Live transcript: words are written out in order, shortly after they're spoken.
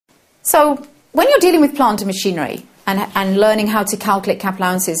So when you're dealing with plant and machinery and learning how to calculate capital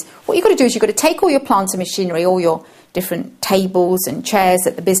allowances, what you've got to do is you've got to take all your plant and machinery, all your different tables and chairs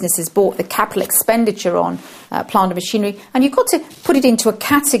that the business has bought, the capital expenditure on plant and machinery, and you've got to put it into a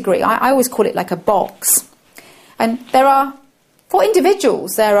category. I always call it like a box. And there are, for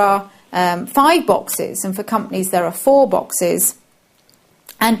individuals, there are 5 boxes, and for companies there are 4 boxes.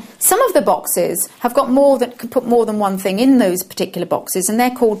 And some of the boxes have got can put more than one thing in those particular boxes, and they're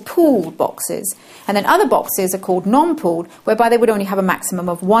called pooled boxes. And then other boxes are called non-pooled, whereby they would only have a maximum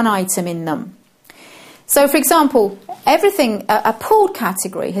of 1 item in them. So, for example, a pooled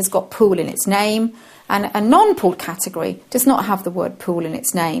category has got pool in its name, and a non-pooled category does not have the word pool in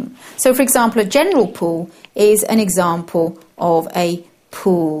its name. So, for example, a general pool is an example of a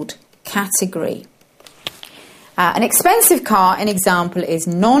pooled category. An expensive car, an example, is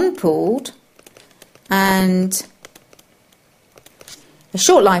non-pooled, and a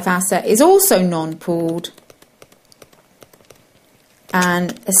short life asset is also non-pooled,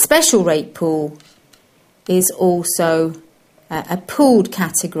 and a special rate pool is also a pooled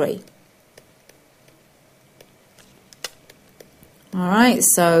category. All right,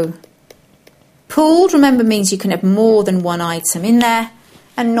 so pooled, remember, means you can have more than 1 item in there,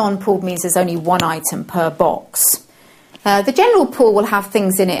 and non-pooled means there's only 1 item per box. The general pool will have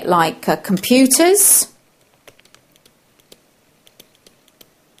things in it like computers,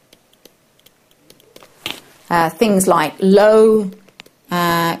 things like low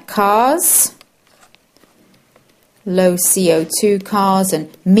cars, low CO2 cars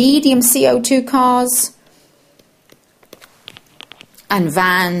and medium CO2 cars, and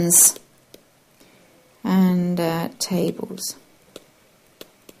vans and tables.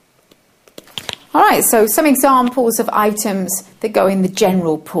 All right, so some examples of items that go in the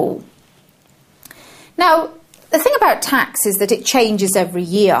general pool. Now, the thing about tax is that it changes every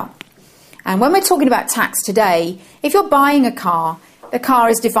year. And when we're talking about tax today, if you're buying a car, the car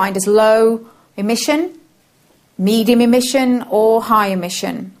is defined as low emission, medium emission or high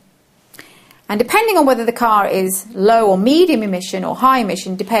emission. And depending on whether the car is low or medium emission or high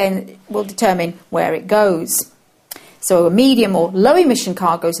emission will determine where it goes. So a medium or low emission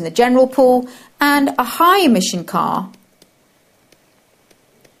car goes in the general pool, and a high emission car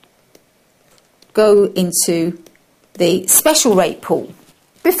go into the special rate pool.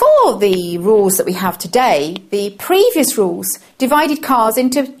 Before the rules that we have today, the previous rules divided cars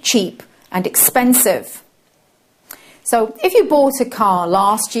into cheap and expensive. So if you bought a car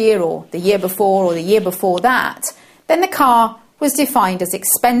last year or the year before or the year before that, then the car was defined as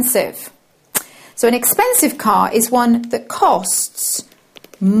expensive. So an expensive car is one that costs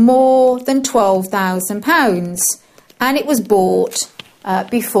more than £12,000 and it was bought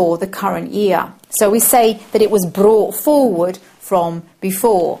before the current year. So we say that it was brought forward from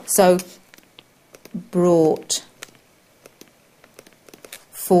before. So brought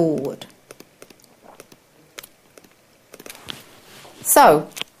forward. So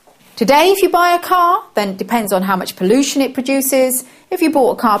today if you buy a car, then it depends on how much pollution it produces. If you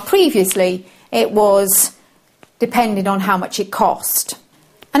bought a car previously, it was depending on how much it cost.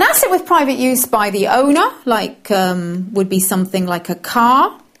 An asset with private use by the owner, like would be something like a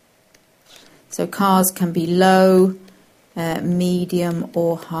car. So cars can be low, medium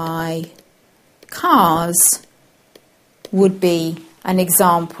or high. Cars would be an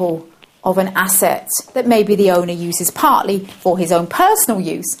example of an asset that maybe the owner uses partly for his own personal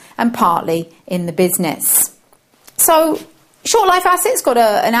use and partly in the business. So short life assets got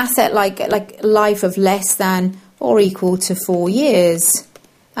an asset like life of less than or equal to 4 years,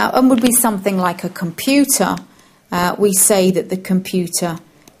 and would be something like a computer. We say that the computer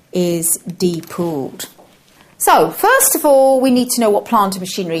is depooled. So first of all, we need to know what plant and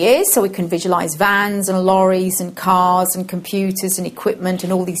machinery is, so we can visualise vans and lorries and cars and computers and equipment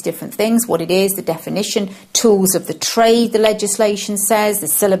and all these different things, what it is, the definition, tools of the trade, the legislation says, the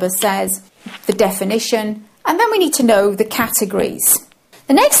syllabus says, the definition, and then we need to know the categories.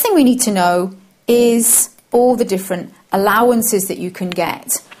 The next thing we need to know is all the different allowances that you can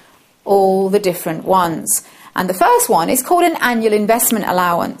get, all the different ones. And the first one is called an annual investment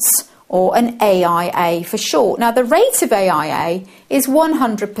allowance, or an AIA for short. Now the rate of AIA is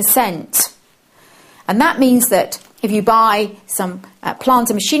 100%. And that means that if you buy some plant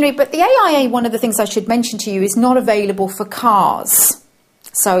and machinery, but the AIA, one of the things I should mention to you, is not available for cars.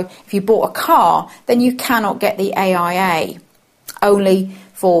 So if you bought a car, then you cannot get the AIA, only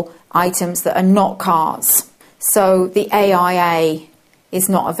for items that are not cars. So the AIA is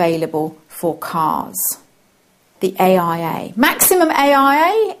not available for cars. The AIA. Maximum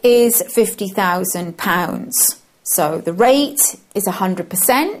AIA is £50,000. So the rate is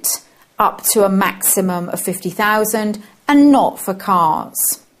 100% up to a maximum of 50,000 and not for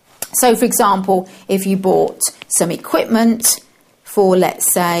cars. So for example, if you bought some equipment for,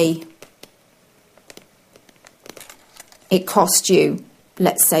 let's say, it cost you,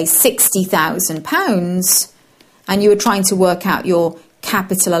 let's say, £60,000, and you were trying to work out your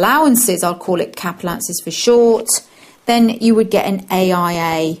capital allowances, I'll call it capital allowances for short, then you would get an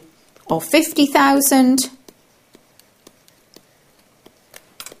AIA of 50,000.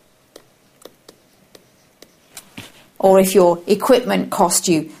 Or if your equipment cost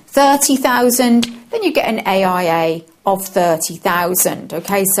you 30,000, then you get an AIA of 30,000.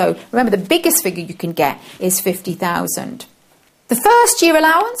 Okay, so remember the biggest figure you can get is 50,000. The first year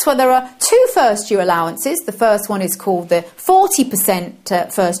allowance, well, there are two first year allowances. The first one is called the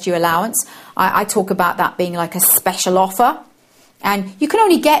 40% first year allowance. I talk about that being like a special offer. And you can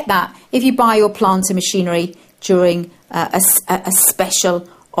only get that if you buy your plant and machinery during a special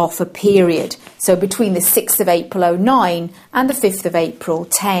offer period. So between the 6th of April 09 and the 5th of April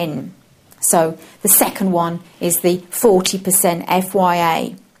 10. So the second one is the 40%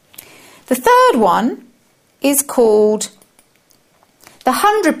 FYA. The third one is called the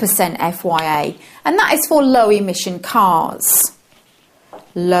 100% FYA, and that is for low emission cars.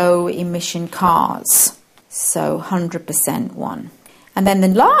 Low emission cars. So 100% one. And then the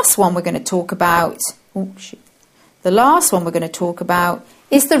last one we're going to talk about,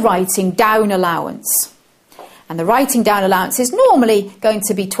 is the writing down allowance. And the writing down allowance is normally going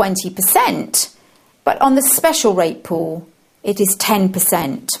to be 20%, but on the special rate pool, it is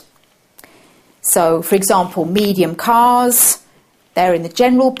 10%. So, for example, medium cars, they're in the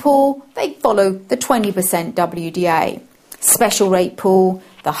general pool, they follow the 20% WDA. Special rate pool,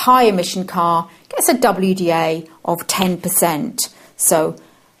 the high emission car gets a WDA of 10%. So,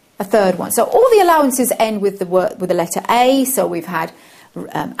 a third one. So, all the allowances end with the letter A. So, we've had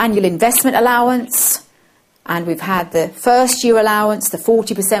annual investment allowance, and we've had the first year allowance, the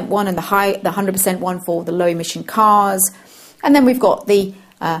 40% one, and the 100% one for the low emission cars, and then we've got the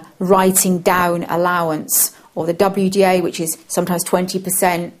writing down allowance, or the WDA, which is sometimes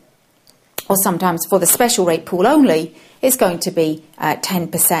 20%, or sometimes for the special rate pool only, it's going to be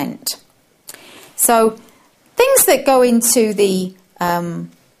 10%. So things that go into the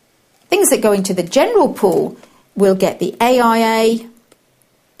general pool will get the AIA.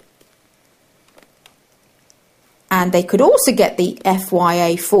 And they could also get the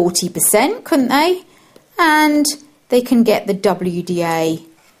FYA 40%, couldn't they? And they can get the WDA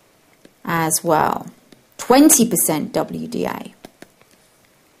as well. 20% WDA.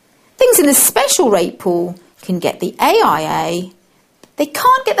 Things in the special rate pool can get the AIA. They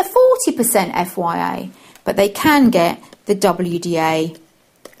can't get the 40% FYA, but they can get the WDA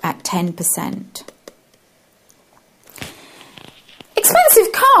at 10%.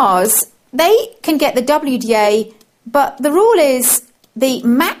 Expensive cars, they can get the WDA, but the rule is the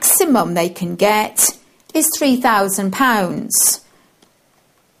maximum they can get is £3,000.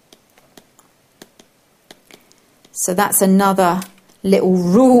 So that's another little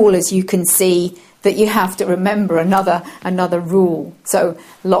rule, as you can see, that you have to remember, another rule. So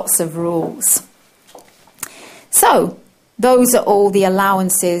lots of rules. So those are all the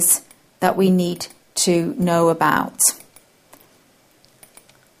allowances that we need to know about.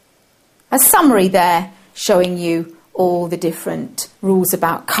 A summary there showing you all the different rules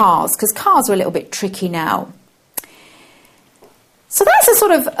about cars, because cars are a little bit tricky now. So that's a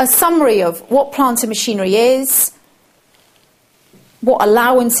sort of a summary of what plant and machinery is, what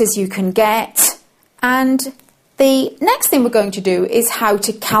allowances you can get, and the next thing we're going to do is how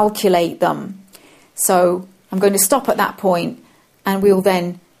to calculate them. So I'm going to stop at that point, and we'll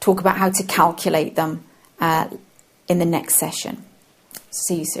then talk about how to calculate them in the next session.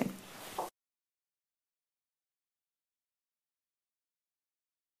 See you soon.